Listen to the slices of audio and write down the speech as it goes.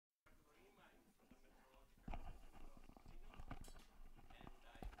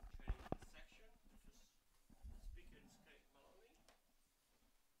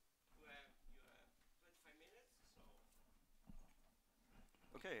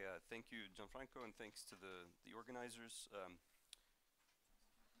Okay, thank you, Gianfranco, and thanks to the organizers.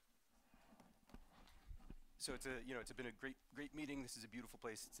 So it's been a great meeting. This is a beautiful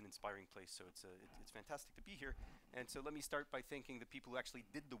place. It's an inspiring place. So it's fantastic to be here. And so let me start by thanking the people who actually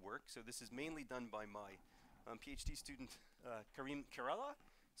did the work. So this is mainly done by my PhD student Karim Kerala.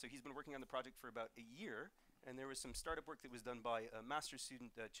 So he's been working on the project for about a year. And there was some startup work that was done by a master's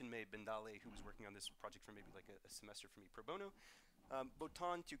student, Chinmay Bendale, who was working on this project for maybe like a semester for me pro bono.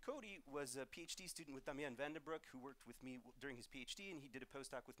 Botan Tukodi was a PhD student with Damien Vandenbroek, who worked with me during his PhD, and he did a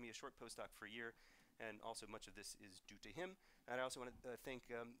postdoc with me, a short postdoc for a year, and also much of this is due to him. And I also want to thank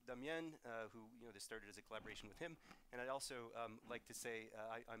Damien, who this started as a collaboration with him. And I'd also like to say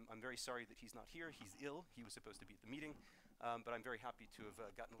I'm very sorry that he's not here. He's ill. He was supposed to be at the meeting, but I'm very happy to have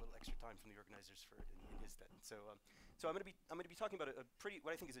gotten a little extra time from the organizers in his stead. So I'm going to be talking about a pretty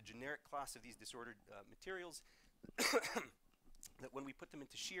what I think is a generic class of these disordered materials. That when we put them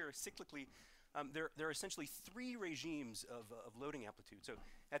into shear cyclically, there are essentially three regimes of loading amplitude. So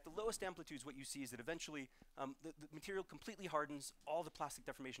at the lowest amplitudes, what you see is that eventually the material completely hardens, all the plastic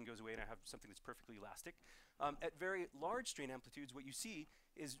deformation goes away, and I have something that's perfectly elastic. At very large strain amplitudes, what you see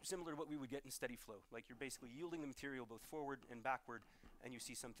is similar to what we would get in steady flow. Like you're basically yielding the material both forward and backward, and you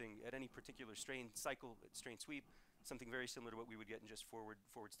see something at any particular strain cycle, strain sweep, something very similar to what we would get in just forward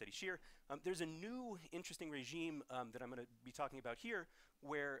steady shear. There's a new interesting regime that I'm going to be talking about here,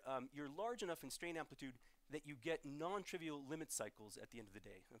 where you're large enough in strain amplitude that you get non-trivial limit cycles at the end of the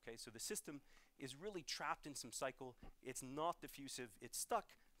day. Okay, so the system is really trapped in some cycle. It's not diffusive. It's stuck.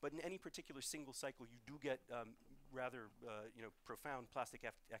 But in any particular single cycle, you do get rather profound plastic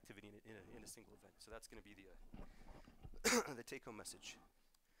activity in a single event. So that's going to be the the take-home message.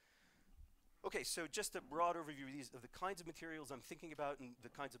 Okay, so just a broad overview of the kinds of materials I'm thinking about and the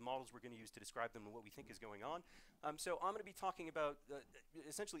kinds of models we're going to use to describe them and what we think is going on. So I'm going to be talking about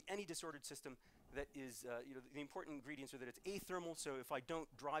essentially any disordered system that is, the important ingredients are that it's athermal. So if I don't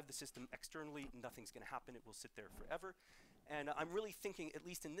drive the system externally, nothing's going to happen. It will sit there forever. And I'm really thinking, at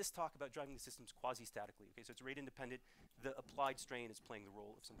least in this talk, about driving the systems quasi-statically. Okay, so it's rate independent. The applied strain is playing the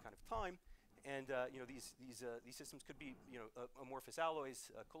role of some kind of time. And these systems could be amorphous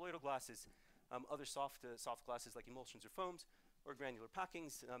alloys, colloidal glasses, other soft glasses like emulsions or foams, or granular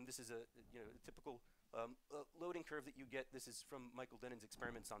packings. This is a typical loading curve that you get. This is from Michael Dennin's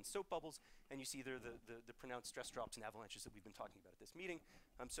experiments on soap bubbles, and you see there the pronounced stress drops and avalanches that we've been talking about at this meeting.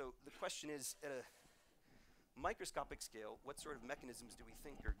 So the question is, at a microscopic scale, what sort of mechanisms do we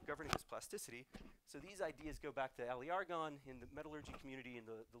think are governing this plasticity? So these ideas go back to Ali Argon in the metallurgy community in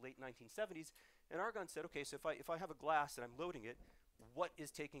the late 1970s. And Argon said, okay, so if I have a glass and I'm loading it, what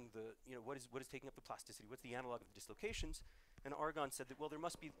is taking what is taking up the plasticity? What's the analog of the dislocations? And Argon said that, well, there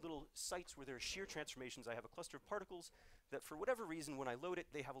must be little sites where there are shear transformations. I have a cluster of particles that, for whatever reason, when I load it,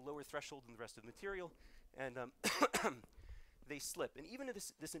 they have a lower threshold than the rest of the material, and they slip. And even in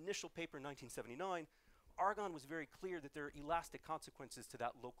this initial paper in 1979, Argon was very clear that there are elastic consequences to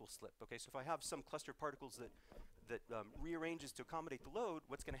that local slip. Okay, so if I have some cluster of particles that rearranges to accommodate the load,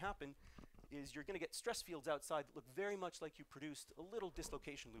 what's going to happen is you're going to get stress fields outside that look very much like you produced a little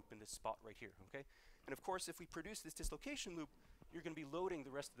dislocation loop in this spot right here. Okay, and of course, if we produce this dislocation loop, you're going to be loading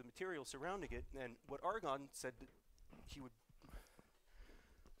the rest of the material surrounding it. And what Argon said that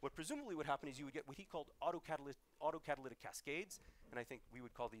what presumably would happen is you would get what he called autocatalytic cascades, and I think we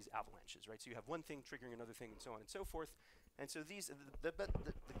would call these avalanches, right? So you have one thing triggering another thing, and so on and so forth. And so these, the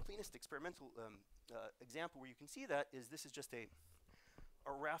cleanest experimental example where you can see that is this is just a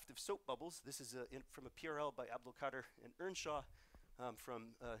raft of soap bubbles. This is from a PRL by Abdelkader and Earnshaw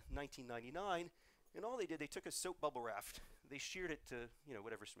from 1999. And all they did, they took a soap bubble raft, they sheared it to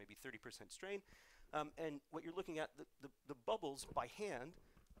whatever, so maybe 30% strain. And what you're looking at, the bubbles by hand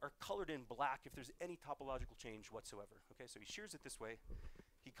are colored in black if there's any topological change whatsoever. Okay, so he shears it this way.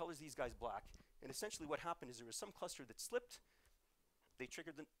 He colors these guys black. And essentially what happened is there was some cluster that slipped. They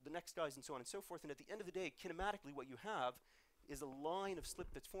triggered the next guys and so on and so forth. And at the end of the day, kinematically, what you have is a line of slip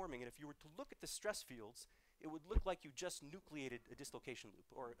that's forming. And if you were to look at the stress fields, it would look like you just nucleated a dislocation loop,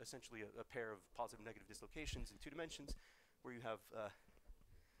 or essentially a pair of positive negative dislocations in 2 dimensions, where you have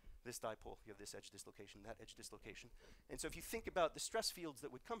this dipole, you have this edge dislocation, that edge dislocation. And so if you think about the stress fields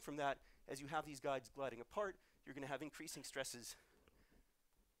that would come from that, as you have these guys gliding apart, you're going to have increasing stresses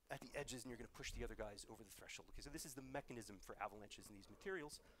at the edges, and you're going to push the other guys over the threshold. Okay, so this is the mechanism for avalanches in these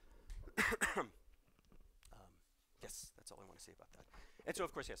materials. Yes, that's all I want to say about that. And so,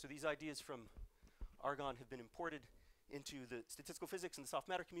 of course, yeah, so these ideas from Argon have been imported into the statistical physics and the soft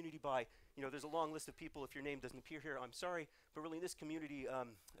matter community by, there's a long list of people. If your name doesn't appear here, I'm sorry. But really in this community,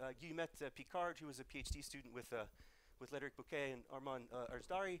 Guillemette Picard, who was a PhD student with with Lédéric Bouquet and Armand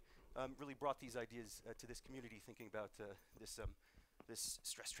Arzdari, really brought these ideas to this community, thinking about this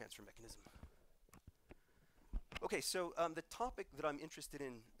stress transfer mechanism. Okay, so the topic that I'm interested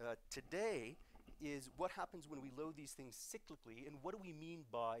in today is what happens when we load these things cyclically, and what do we mean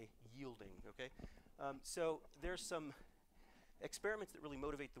by yielding, okay? So there's some experiments that really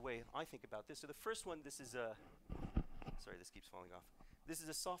motivate the way I think about this. So the first one, this is a, sorry, this keeps falling off. This is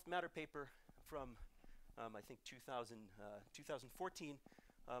a soft matter paper from, I think, 2014.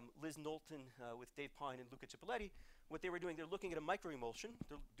 Liz Knowlton with Dave Pine and Luca Cipoletti. What they were doing, they're looking at a microemulsion.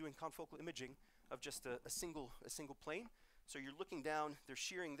 They're doing confocal imaging of just a single plane. So you're looking down, they're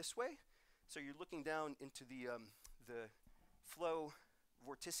shearing this way. So you're looking down into the flow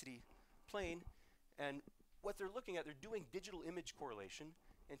vorticity plane, and what they're looking at, they're doing digital image correlation,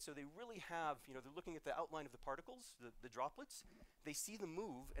 and so they really have, they're looking at the outline of the particles, the droplets. They see them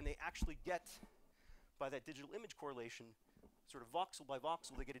move, and they actually get, by that digital image correlation, sort of voxel by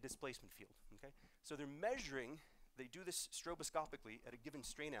voxel, they get a displacement field, okay? So they're measuring, they do this stroboscopically at a given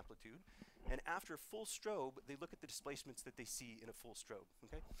strain amplitude, and after full strobe, they look at the displacements that they see in a full strobe,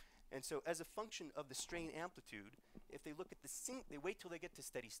 okay? And so as a function of the strain amplitude, if they look at they wait till they get to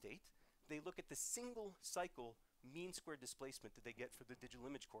steady state, they look at the single cycle mean square displacement that they get for the digital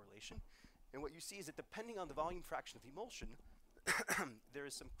image correlation. And what you see is that depending on the volume fraction of the emulsion, there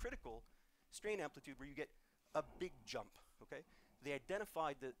is some critical strain amplitude where you get a big jump, okay? They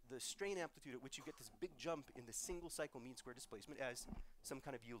identified the strain amplitude at which you get this big jump in the single cycle mean square displacement as some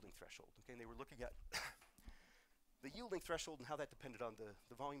kind of yielding threshold, okay? And they were looking at the yielding threshold and how that depended on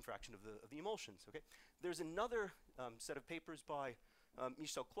the volume fraction of the emulsions, okay? There's another set of papers by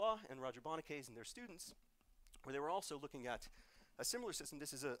Michel Cloix and Roger Bonicaise and their students, where they were also looking at a similar system.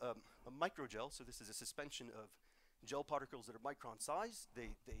 This is a microgel, so this is a suspension of gel particles that are micron size. They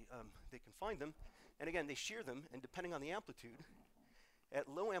confine them, and again, they shear them, and depending on the amplitude, at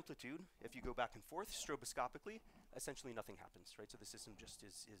low amplitude, if you go back and forth stroboscopically, essentially nothing happens, right? So the system just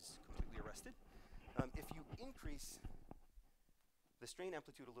is completely arrested. If you increase the strain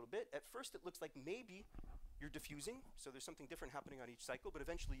amplitude a little bit, at first it looks like maybe you're diffusing, so there's something different happening on each cycle, but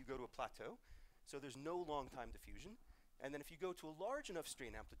eventually you go to a plateau, so there's no long time diffusion. And then if you go to a large enough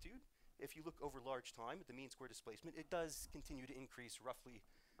strain amplitude, if you look over large time at the mean square displacement, it does continue to increase roughly.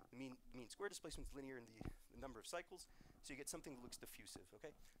 The mean square displacement is linear in the number of cycles, so you get something that looks diffusive,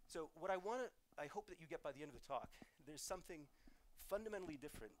 okay? So what I hope that you get by the end of the talk, there's something fundamentally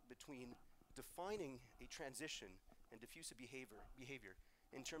different between defining a transition and diffusive behavior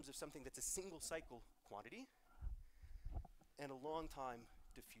in terms of something that's a single cycle quantity and a long time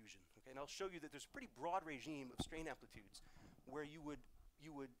diffusion, okay? And I'll show you that there's a pretty broad regime of strain amplitudes where you would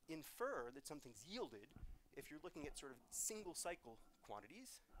infer that something's yielded if you're looking at sort of single cycle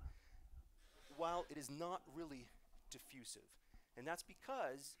quantities, while it is not really diffusive. And that's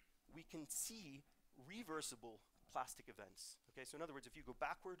because we can see reversible plastic events, okay? So in other words, if you go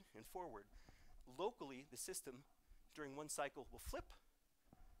backward and forward, locally the system during one cycle will flip,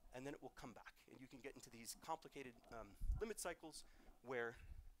 and then it will come back. And you can get into these complicated limit cycles where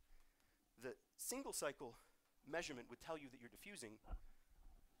the single cycle measurement would tell you that you're diffusing,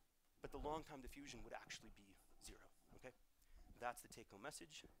 but the long time diffusion would actually be zero, okay? That's the take-home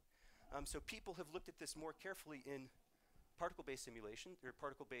message. So people have looked at this more carefully in particle-based simulation, or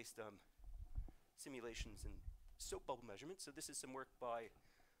particle-based simulations and soap bubble measurements. So this is some work by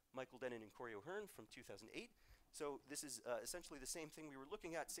Michael Denon and Corey O'Hearn from 2008. So this is essentially the same thing we were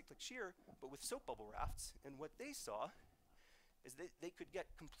looking at, cyclic shear, but with soap bubble rafts. And what they saw is that they could get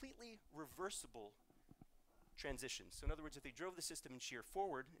completely reversible transitions. So in other words, if they drove the system in shear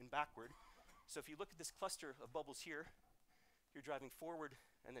forward and backward, so if you look at this cluster of bubbles here, you're driving forward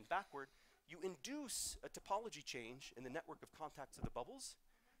and then backward, you induce a topology change in the network of contacts of the bubbles.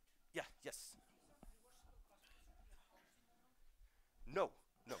 Yeah, yes. No.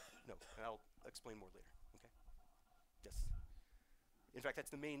 And I'll explain more later. Okay. Yes. In fact, that's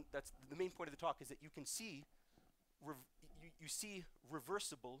the main point of the talk, is that you can see you see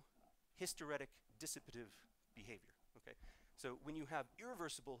reversible hysteretic dissipative behavior. Okay. So when you have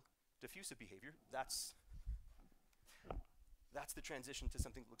irreversible diffusive behavior, that's the transition to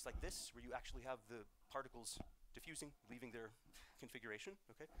something that looks like this, where you actually have the particles diffusing, leaving their configuration.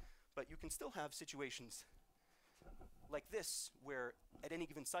 Okay. But you can still have situations like this, where at any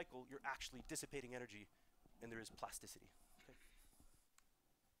given cycle, you're actually dissipating energy and there is plasticity. Okay?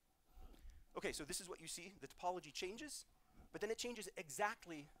 Okay, so this is what you see. The topology changes, but then it changes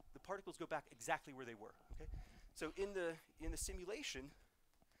exactly, the particles go back exactly where they were. Okay? So in the simulation,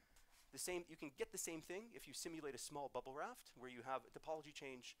 you can get the same thing if you simulate a small bubble raft, where you have a topology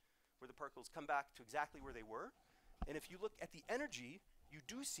change where the particles come back to exactly where they were. And if you look at the energy, you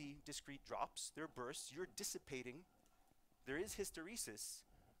do see discrete drops. There are bursts. You're dissipating. There is hysteresis,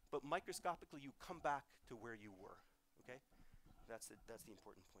 but microscopically you come back to where you were. Okay, that's the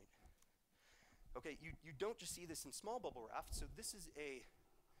important point. Okay, you don't just see this in small bubble raft. So this is a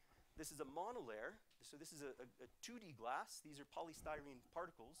monolayer. So this is a 2D glass. These are polystyrene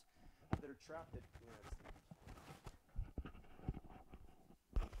particles that are trapped at.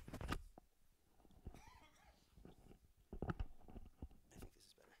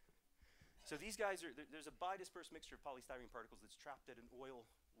 So these guys there's a bidispersed mixture of polystyrene particles that's trapped at an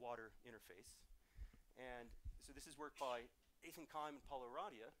oil-water interface. And so this is work by Ethan Keim and Paulo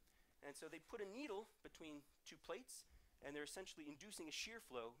Radia. And so they put a needle between two plates, and they're essentially inducing a shear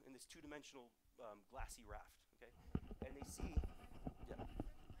flow in this two-dimensional glassy raft. Okay? And they see, yeah,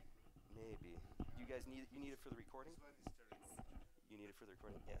 maybe. You guys need it for the recording? You need it for the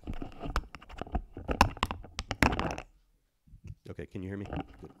recording? Yeah. Okay, can you hear me?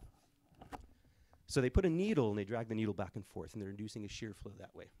 Good. So they put a needle and they drag the needle back and forth, and they're inducing a shear flow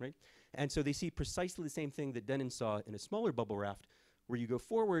that way, right? And so they see precisely the same thing that Denon saw in a smaller bubble raft, where you go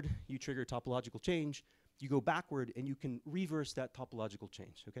forward, you trigger topological change, you go backward, and you can reverse that topological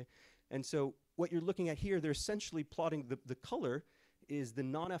change, okay? And so what you're looking at here, they're essentially plotting the color is the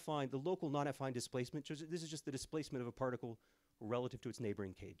non-affine, the local non-affine displacement. This is just the displacement of a particle relative to its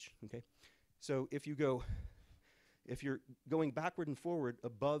neighboring cage, okay? So if you're going backward and forward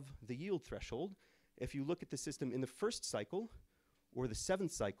above the yield threshold, if you look at the system in the first cycle or the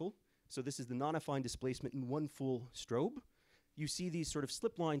 7th cycle, so this is the non-affine displacement in one full strobe, you see these sort of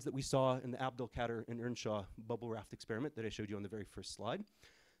slip lines that we saw in the Abdelkader and Earnshaw bubble raft experiment that I showed you on the very first slide.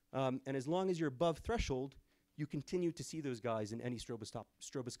 And as long as you're above threshold, you continue to see those guys in any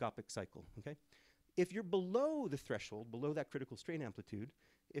stroboscopic cycle, okay? If you're below the threshold, below that critical strain amplitude,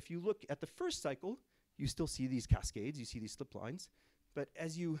 if you look at the first cycle, you still see these cascades, you see these slip lines. But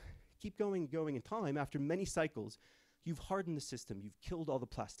as you keep going in time, after many cycles, you've hardened the system, you've killed all the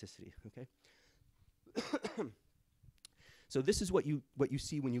plasticity, okay? So this is what you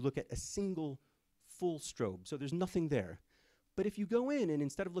see when you look at a single full strobe. So there's nothing there. But if you go in and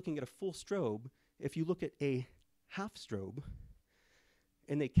instead of looking at a full strobe, if you look at a half strobe,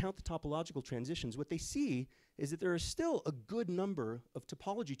 and they count the topological transitions, what they see is that there are still a good number of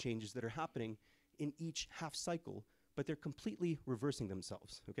topology changes that are happening in each half cycle, but they're completely reversing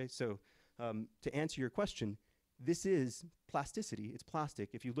themselves, okay? So to answer your question, this is plasticity, it's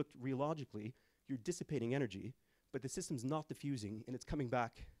plastic. If you looked rheologically, you're dissipating energy, but the system's not diffusing, and it's coming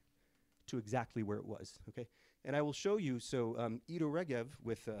back to exactly where it was, okay? And I will show you, so Ido Regev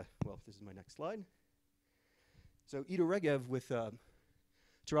with, well, this is my next slide. So Ido Regev with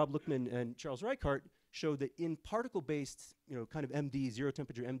Tarab Luckman and Charles Reichardt showed that in particle-based, kind of MD, zero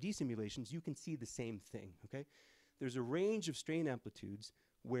temperature MD simulations, you can see the same thing, okay? There's a range of strain amplitudes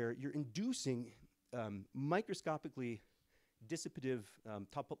where you're inducing microscopically dissipative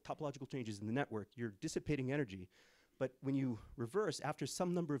topological changes in the network. You're dissipating energy, but when you reverse, after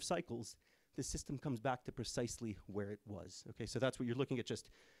some number of cycles, the system comes back to precisely where it was, okay? So that's what you're looking at, just,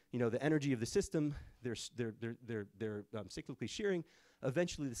 the energy of the system, they're cyclically shearing.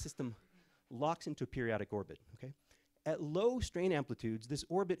 Eventually, the system locks into a periodic orbit, okay? At low strain amplitudes, this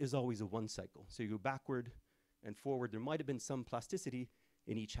orbit is always a one cycle. So you go backward and forward. There might have been some plasticity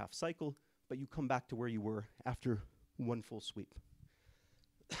in each half cycle, but you come back to where you were after one full sweep.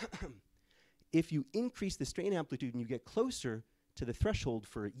 If you increase the strain amplitude and you get closer to the threshold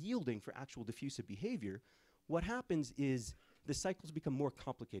for yielding for actual diffusive behavior, what happens is the cycles become more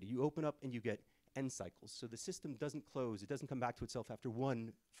complicated. You open up and you get N cycles. So the system doesn't close. It doesn't come back to itself after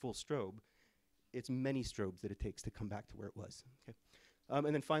one full strobe. It's many strobes that it takes to come back to where it was, okay?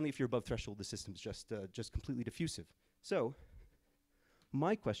 And then finally, if you're above threshold, the system's just completely diffusive. So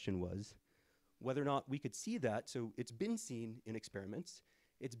my question was whether or not we could see that. So it's been seen in experiments.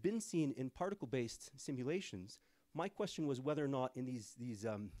 It's been seen in particle-based simulations. My question was whether or not in these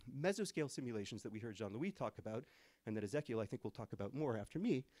mesoscale simulations that we heard Jean-Louis talk about, and that Ezekiel I think will talk about more after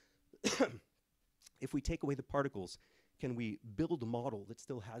me, if we take away the particles, can we build a model that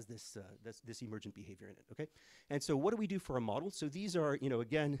still has this emergent behavior in it, okay? And so what do we do for a model? So these are,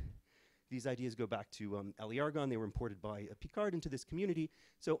 again, these ideas go back to Ali Argon. They were imported by Picard into this community.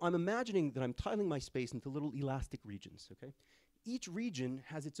 So I'm imagining that I'm tiling my space into little elastic regions, okay? Each region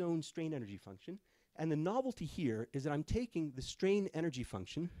has its own strain energy function. And the novelty here is that I'm taking the strain energy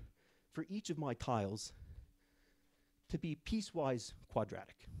function for each of my tiles to be piecewise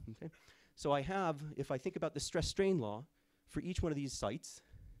quadratic, okay? So I have, if I think about the stress-strain law, for each one of these sites,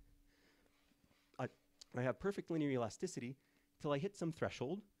 I have perfect linear elasticity till I hit some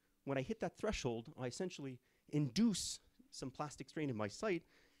threshold. When I hit that threshold, I essentially induce some plastic strain in my site,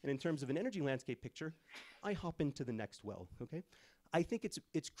 and in terms of an energy landscape picture, I hop into the next well, okay? I think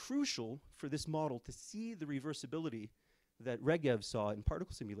it's crucial for this model to see the reversibility that Regev saw in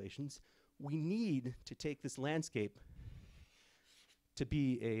particle simulations. We need to take this landscape to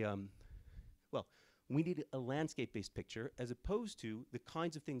be a, well, we need a landscape-based picture as opposed to the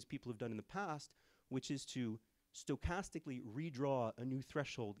kinds of things people have done in the past, which is to stochastically redraw a new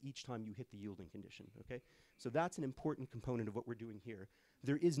threshold each time you hit the yielding condition, okay? So that's an important component of what we're doing here.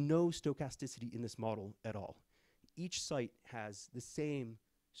 There is no stochasticity in this model at all. Each site has the same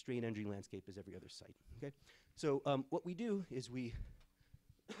strain energy landscape as every other site, okay? So what we do is we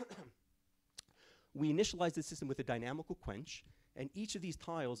we initialize the system with a dynamical quench, and each of these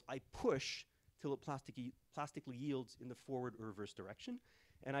tiles I push till it plastically yields in the forward or reverse direction.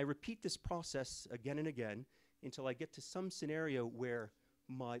 And I repeat this process again and again until I get to some scenario where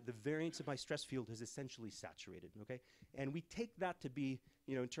the variance of my stress field is essentially saturated, okay? And we take that to be,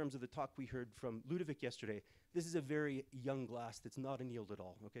 you know, in terms of the talk we heard from Ludovic yesterday, this is a very young glass that's not in yield at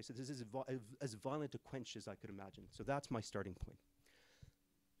all, okay? So this is as violent a quench as I could imagine. So that's my starting point.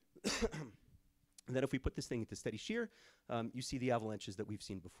 And then if we put this thing into steady shear, you see the avalanches that we've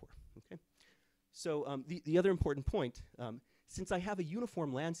seen before, okay? So the other important point, since I have a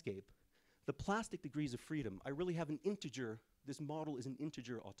uniform landscape, the plastic degrees of freedom, I really have an integer. This model is an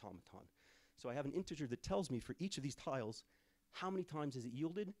integer automaton. So I have an integer that tells me for each of these tiles, how many times has it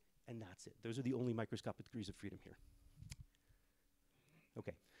yielded, and that's it. Those are the only microscopic degrees of freedom here.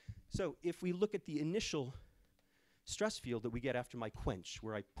 Okay, so if we look at the initial stress field that we get after my quench,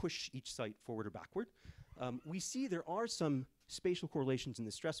 where I push each site forward or backward, we see there are some spatial correlations in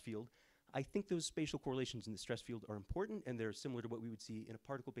the stress field. I think those spatial correlations in the stress field are important, and they're similar to what we would see in a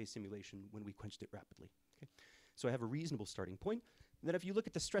particle-based simulation when we quenched it rapidly. Okay? So I have a reasonable starting point. And then if you look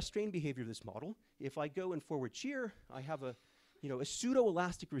at the stress-strain behavior of this model, if I go in forward shear, I have a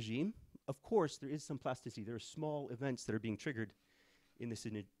pseudo-elastic regime. Of course, there is some plasticity. There are small events that are being triggered in this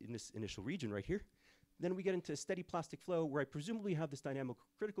initial region right here. Then we get into a steady plastic flow where I presumably have this dynamic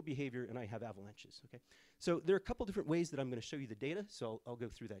critical behavior and I have avalanches, okay? So there are a couple different ways that I'm gonna show you the data, so I'll go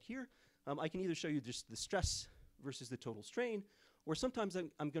through that here. I can either show you just the stress versus the total strain, or sometimes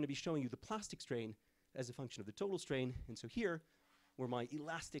I'm gonna be showing you the plastic strain as a function of the total strain. And so here, where my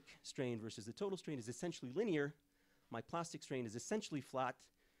elastic strain versus the total strain is essentially linear, my plastic strain is essentially flat,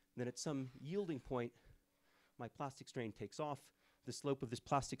 then at some yielding point, my plastic strain takes off. The slope of this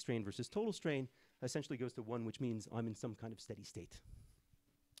plastic strain versus total strain essentially goes to 1, which means I'm in some kind of steady state.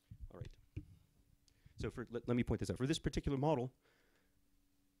 All right. So let me point this out. For this particular model,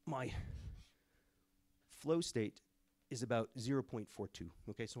 my flow state is about 0.42.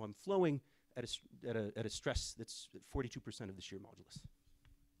 Okay, so I'm flowing at a stress that's at 42% of the shear modulus.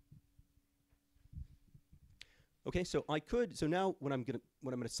 Okay, so now when I'm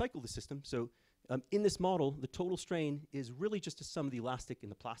gonna cycle the system, so in this model, the total strain is really just a sum of the elastic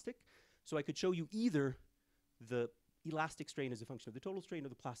and the plastic. So I could show you either the elastic strain as a function of the total strain or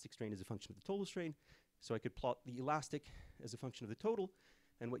the plastic strain as a function of the total strain. So I could plot the elastic as a function of the total,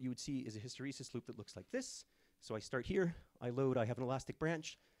 and what you would see is a hysteresis loop that looks like this. So I start here, I load, I have an elastic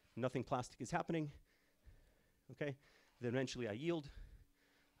branch, nothing plastic is happening, okay? Then eventually I yield,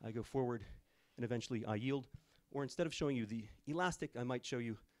 I go forward, and eventually I yield. Or instead of showing you the elastic, I might show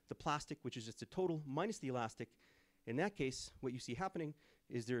you the plastic, which is just a total minus the elastic. In that case, what you see happening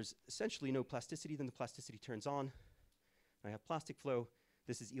is there's essentially no plasticity, then the plasticity turns on. I have plastic flow,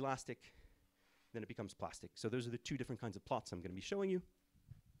 this is elastic, then it becomes plastic. So those are the two different kinds of plots I'm gonna be showing you.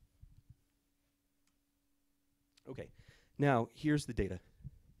 Okay, now here's the data.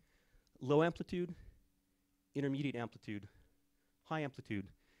 Low amplitude, intermediate amplitude, high amplitude,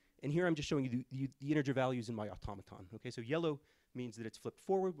 and here I'm just showing you the integer values in my automaton. Okay, so yellow means that it's flipped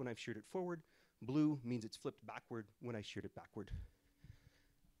forward when I've sheared it forward. Blue means it's flipped backward when I sheared it backward.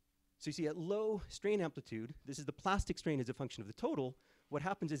 So you see at low strain amplitude, this is the plastic strain as a function of the total, what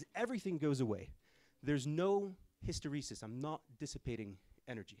happens is everything goes away. There's no hysteresis, I'm not dissipating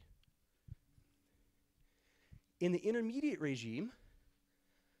energy. In the intermediate regime,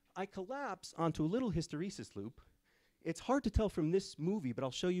 I collapse onto a little hysteresis loop. It's hard to tell from this movie, but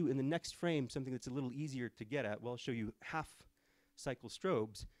I'll show you in the next frame something that's a little easier to get at. Well, I'll show you half cycle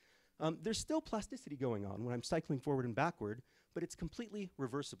strobes. There's still plasticity going on when I'm cycling forward and backward, but it's completely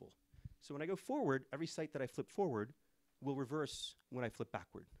reversible. So when I go forward, every site that I flip forward will reverse when I flip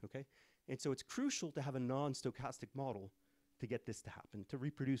backward, okay? And so it's crucial to have a non-stochastic model to get this to happen, to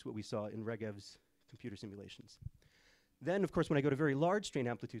reproduce what we saw in Regev's computer simulations. Then, of course, when I go to very large strain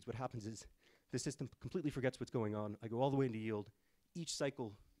amplitudes, what happens is the system completely forgets what's going on. I go all the way into yield. Each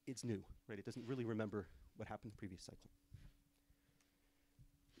cycle, it's new, right? It doesn't really remember what happened the previous cycle.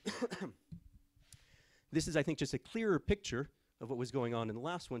 This is, I think, just a clearer picture of what was going on in the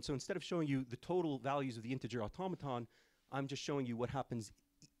last one. So instead of showing you the total values of the integer automaton, I'm just showing you what happens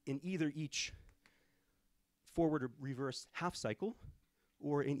in either each forward or reverse half cycle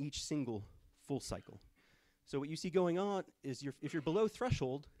or in each single full cycle. So what you see going on is if you're below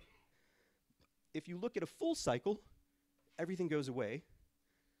threshold, if you look at a full cycle, everything goes away.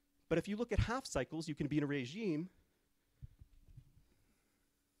 But if you look at half cycles, you can be in a regime.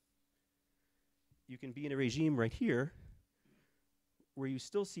 You can be in a regime right here where you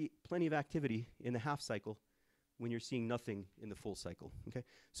still see plenty of activity in the half cycle when you're seeing nothing in the full cycle. Okay?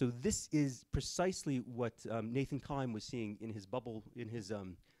 So this is precisely what Nathan Keim was seeing in his bubble, in his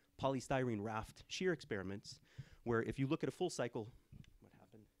polystyrene raft shear experiments, where if you look at a full cycle, what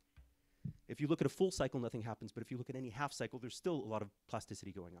happened? If you look at a full cycle, nothing happens, but if you look at any half cycle, there's still a lot of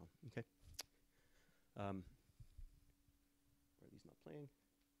plasticity going on. Okay? Are these not playing?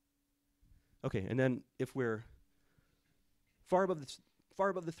 Okay, and then if we're far above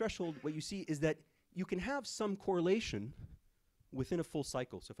the threshold, what you see is that you can have some correlation within a full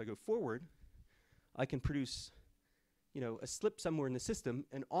cycle. So if I go forward, I can produce, a slip somewhere in the system,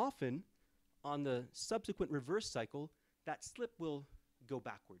 and often on the subsequent reverse cycle, that slip will go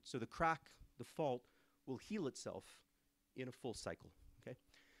backwards. So the crack, the fault, will heal itself in a full cycle. Okay?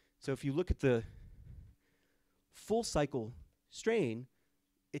 So if you look at the full cycle strain,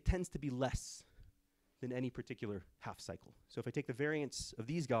 it tends to be less than any particular half cycle. So if I take the variance of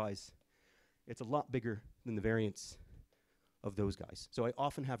these guys, it's a lot bigger than the variance of those guys. So I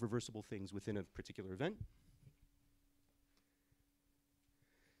often have reversible things within a particular event.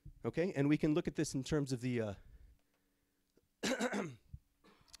 Okay, and we can look at this in terms of the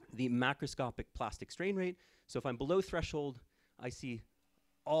the macroscopic plastic strain rate. So if I'm below threshold, I see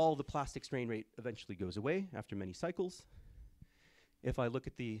all the plastic strain rate eventually goes away after many cycles. If I look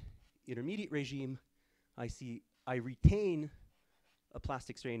at the intermediate regime, I see I retain a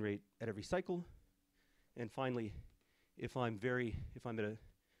plastic strain rate at every cycle. And finally, if I'm at a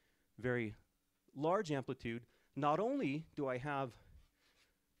very large amplitude, not only do I have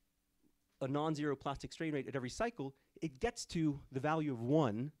a non-zero plastic strain rate at every cycle, it gets to the value of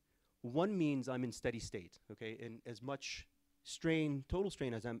 1. 1 means I'm in steady state, okay? And as much strain, total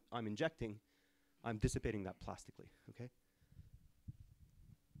strain as I'm injecting, I'm dissipating that plastically, okay?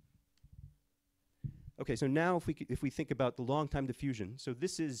 Okay, so now if we think about the long time diffusion, so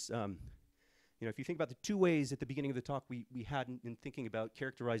this is, if you think about the two ways at the beginning of the talk we had in thinking about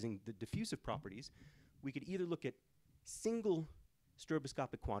characterizing the diffusive properties, we could either look at single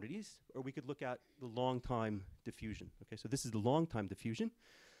stroboscopic quantities, or we could look at the long time diffusion. Okay, so this is the long time diffusion.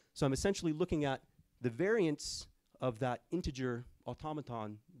 So I'm essentially looking at the variance of that integer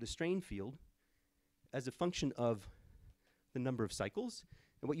automaton, the strain field, as a function of the number of cycles.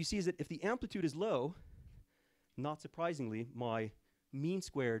 And what you see is that if the amplitude is low, not surprisingly, my mean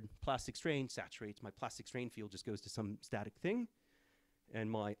squared plastic strain saturates. My plastic strain field just goes to some static thing.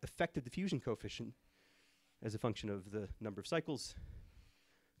 And my effective diffusion coefficient, as a function of the number of cycles,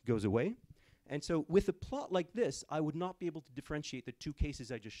 goes away. And so with a plot like this, I would not be able to differentiate the two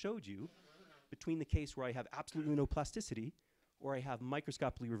cases I just showed you between the case where I have absolutely no plasticity or I have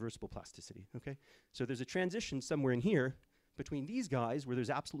microscopically reversible plasticity. Okay? So there's a transition somewhere in here between these guys where there's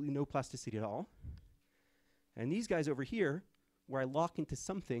absolutely no plasticity at all, and these guys over here where I lock into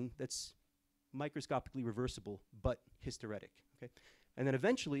something that's microscopically reversible but hysteretic. Okay? And then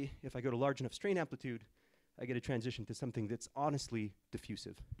eventually, if I go to large enough strain amplitude, I get a transition to something that's honestly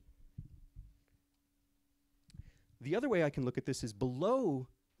diffusive. The other way I can look at this is below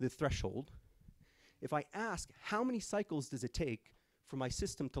the threshold. If I ask how many cycles does it take for my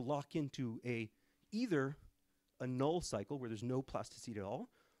system to lock into either a null cycle where there's no plasticity at all,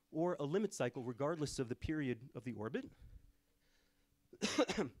 or a limit cycle regardless of the period of the orbit,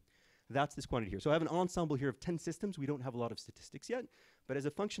 that's this quantity here. So I have an ensemble here of 10 systems. We don't have a lot of statistics yet, but as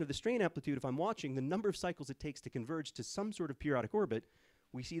a function of the strain amplitude, if I'm watching the number of cycles it takes to converge to some sort of periodic orbit,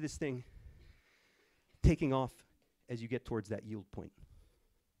 we see this thing taking off as you get towards that yield point.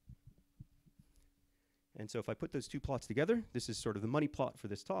 And so if I put those two plots together, this is sort of the money plot for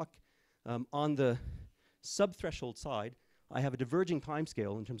this talk. On the sub-threshold side, I have a diverging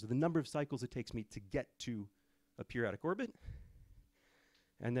timescale in terms of the number of cycles it takes me to get to a periodic orbit.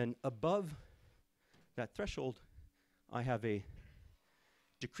 And then above that threshold, I have a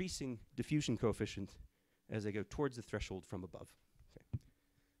decreasing diffusion coefficient as I go towards the threshold from above. Okay.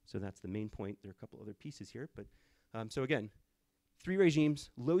 So that's the main point. There are a couple other pieces here. But so again, 3 regimes,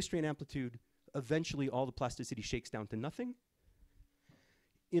 low strain amplitude, eventually all the plasticity shakes down to nothing.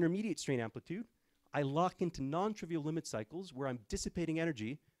 Intermediate strain amplitude, I lock into non-trivial limit cycles where I'm dissipating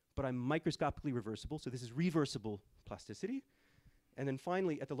energy, but I'm microscopically reversible. So this is reversible plasticity. And then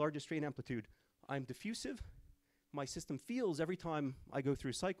finally, at the largest strain amplitude, I'm diffusive. My system feels every time I go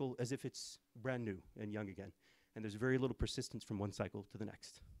through a cycle as if it's brand new and young again. And there's very little persistence from one cycle to the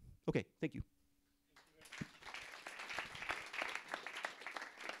next. Okay, thank you.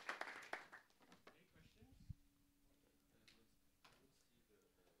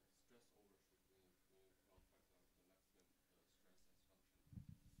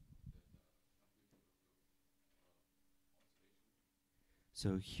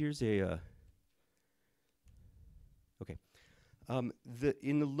 So here's a, okay.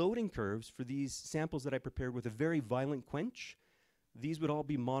 In the loading curves for these samples that I prepared with a very violent quench, these would all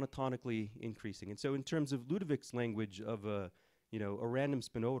be monotonically increasing. And so in terms of Ludovic's language of a random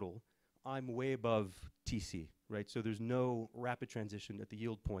spinodal, I'm way above TC, right? So there's no rapid transition at the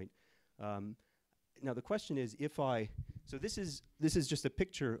yield point. Now the question is so this is just a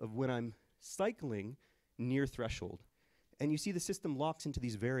picture of when I'm cycling near threshold. And you see the system locks into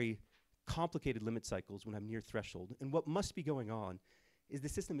these very complicated limit cycles when I'm near threshold. And what must be going on is the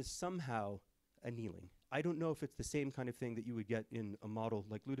system is somehow annealing. I don't know if it's the same kind of thing that you would get in a model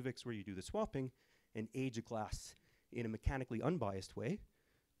like Ludovic's where you do the swapping and age a glass in a mechanically unbiased way.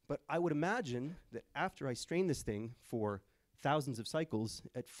 But I would imagine that after I strain this thing for thousands of cycles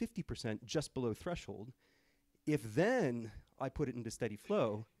at 50% just below threshold, if then I put it into steady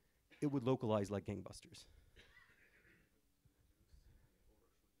flow, it would localize like gangbusters.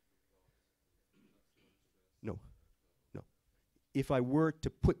 No, no. If I were to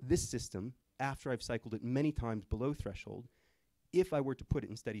put this system, after I've cycled it many times below threshold, if I were to put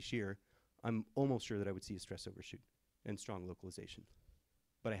it in steady shear, I'm almost sure that I would see a stress overshoot and strong localization.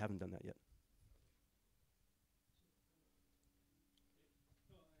 But I haven't done that yet.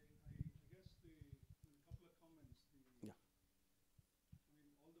 No, I guess a couple of comments. Yeah.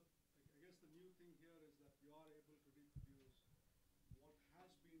 I guess the new thing here is that you are able to reproduce what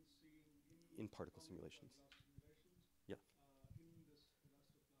has been seen In particle simulations. Yeah. In this elastoplastic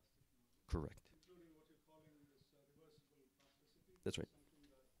model. Correct. Including what you're calling this reversible plasticity. That's right. Something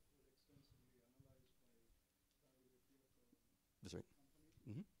that was extensively analyzed by That's right.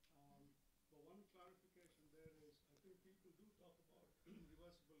 company. But one clarification there is, I think people do talk about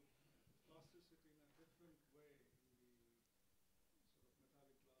reversible plasticity in a different way in the sort of metallic glass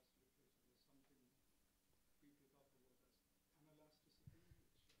literature. There's something people talk about as anelasticity,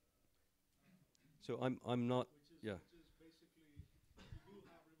 So I'm not, yeah. which is basically you do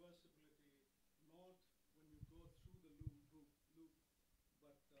have reversibility not when you go through the loop,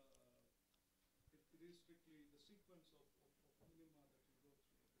 but it is strictly the sequence of minima that you go through,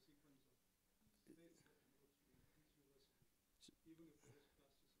 the sequence of states that you go through is reversible, even if there is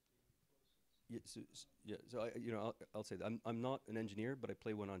plasticity in the process. I'll say that I'm not an engineer, but I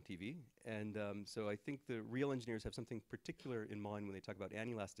play one on TV, and so I think the real engineers have something particular in mind when they talk about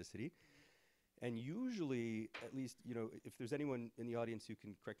anelasticity. And usually, at least, if there's anyone in the audience who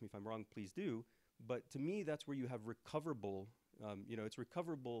can correct me if I'm wrong, please do. But to me, that's where you have recoverable. It's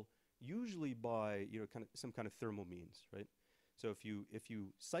recoverable usually by some kind of thermal means, right? So if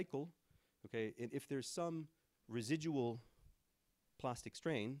you cycle, okay, and if there's some residual plastic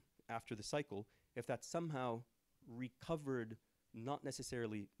strain after the cycle, if that's somehow recovered, not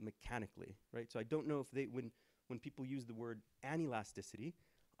necessarily mechanically, right? So I don't know if when people use the word anelasticity,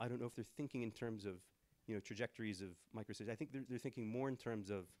 I don't know if they're thinking in terms of trajectories of microstages. I think they're thinking more in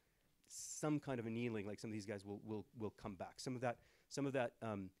terms of some kind of annealing, like some of these guys will come back. Some of that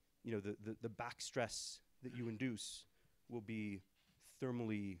the back stress that you induce will be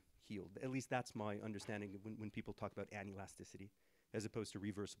thermally healed. At least that's my understanding of when people talk about anelasticity as opposed to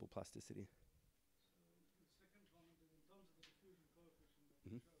reversible plasticity. So the second comment is in terms of the diffusion coefficient that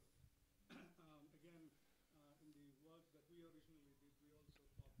you showed. Again, in the work that we originally did, we also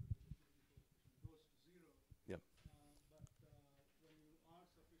thought that the diffusion coefficient goes to 0. Yep. But when you are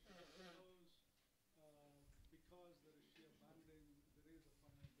sufficiently close, because there is shear banding, there is a finite diffusion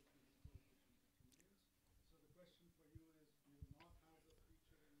coefficient that remains. So the question for you is, do you not have that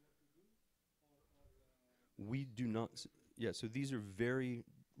feature in what you do? We do not. Yeah, so these are very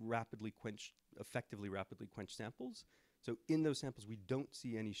rapidly quenched, effectively rapidly quenched samples. So in those samples, we don't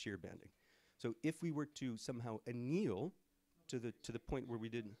see any shear banding. So if we were to somehow anneal to the point where we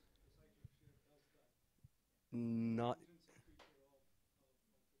didn't, not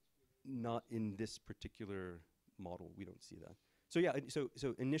in this particular model, we don't see that. So yeah, so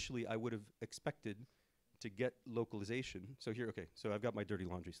initially I would have expected to get localization. So here, okay, so I've got my dirty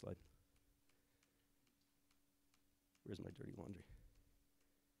laundry slide. Where's my dirty laundry?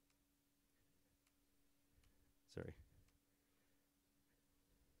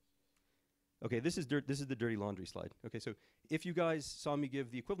 Okay, this is the dirty laundry slide. Okay, so if you guys saw me give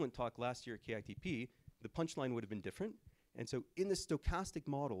the equivalent talk last year at KITP, the punchline would have been different. And so in the stochastic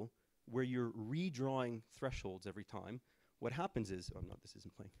model, where you're redrawing thresholds every time, what happens is, oh no, this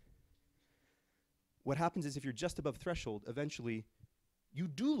isn't playing. What happens is if you're just above threshold, eventually you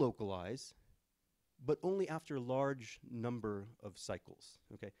do localize, but only after a large number of cycles,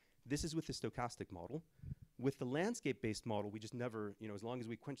 okay? This is with the stochastic model. With the landscape-based model, we just never, you know, as long as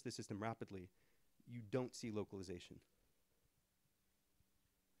we quench the system rapidly, you don't see localization.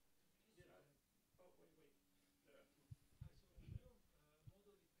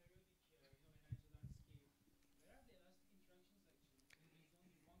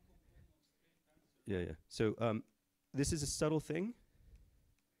 Yeah. So this is a subtle thing.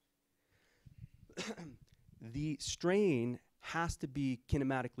 The strain has to be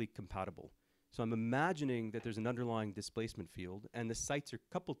kinematically compatible. So I'm imagining that there's an underlying displacement field, and the sites are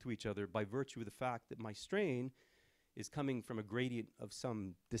coupled to each other by virtue of the fact that my strain is coming from a gradient of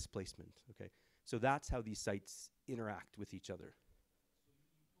some displacement. Okay, so that's how these sites interact with each other.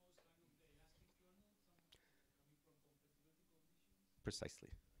 Precisely.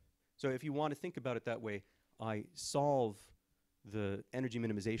 So if you want to think about it that way, I solve the energy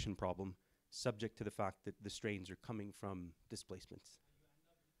minimization problem subject to the fact that the strains are coming from displacements.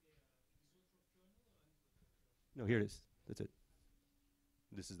 No, here it is. That's it.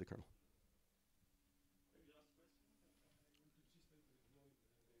 This is the kernel. Yeah.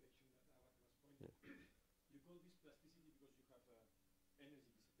 You call this plasticity because you have energy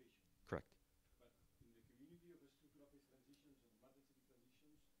dissipation. Correct. But in the community of structural phase transitions and matter-city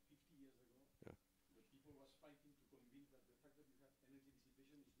transitions 50 years ago, yeah, the people was fighting to convince that the fact that you have energy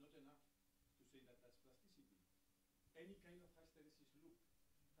dissipation is not enough to say that that's plasticity. Any kind of hysteresis loop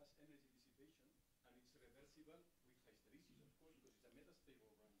has energy dissipation, and it's reversible with hysteresis, of course, because it's a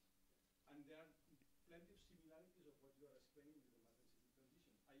metastable run. And there are plenty of similarities of what you are explaining with the matter-city transition.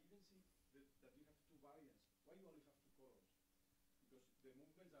 I even see that you have two variants. Why you only have two colors? Because the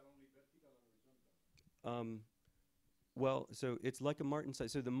movements are only vertical and horizontal. Well, so it's like a Martin-Side.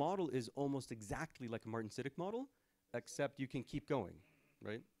 So the model is almost exactly like a Martin-Sittig model, except you can keep going,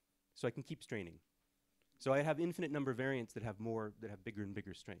 right? So I can keep straining. So I have infinite number of variants that have more, that have bigger and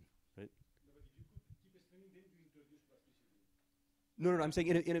bigger strain, right? No, but if you could keep straining, then you introduce plasticity. No, I'm saying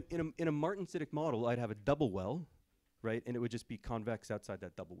in a Martin-Sittig model, I'd have a double well, right? And it would just be convex outside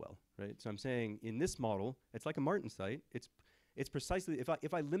that double well, right? So I'm saying in this model, it's like a Martin-Site. It's precisely,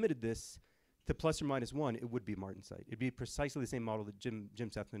 if I limited this to plus or minus 1, it would be Martin-Site. It'd be precisely the same model that Jim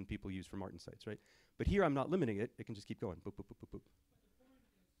Sethman people use for Martin-Sites, right? But here I'm not limiting it. It can just keep going. Boop, boop, boop, boop, boop.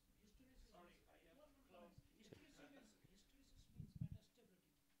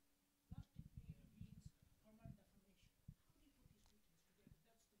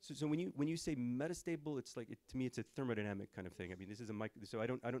 So when you say metastable, it's like to me it's a thermodynamic kind of thing. I mean, this is a so I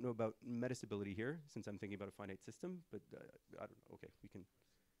don't know about metastability here since I'm thinking about a finite system, but I don't know. Okay,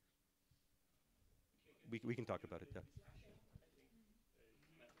 we can talk about it. Yeah.